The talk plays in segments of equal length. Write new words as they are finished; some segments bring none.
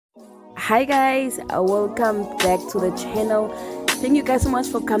Hi guys, welcome back to the channel. Thank you guys so much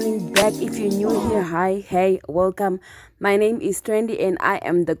for coming back. If you're new here, hi, hey, welcome. My name is Trendy and I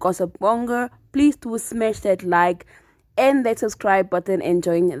am the Gossip Monger. Please do smash that like and that subscribe button and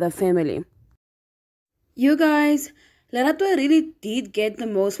join the family. You guys, Lerato really did get the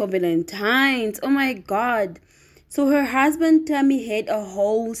most for Valentines. Oh my god. So her husband Tammy had a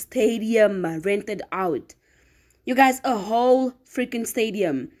whole stadium rented out. You guys, a whole freaking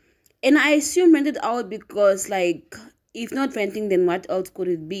stadium. And I assume rented out because, like, if not renting, then what else could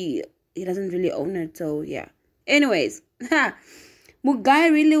it be? He doesn't really own it, so yeah. Anyways,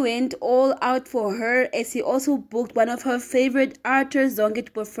 Mugai really went all out for her as he also booked one of her favorite artists, Zonke,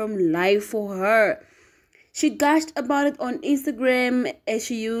 to perform live for her. She gushed about it on Instagram as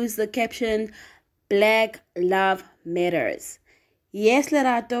she used the caption, "Black Love Matters." Yes,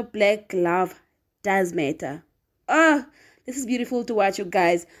 Lerato, Black Love does matter. Oh, this is beautiful to watch, you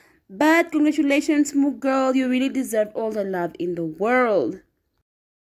guys. But congratulations, Moog girl. You really deserve all the love in the world.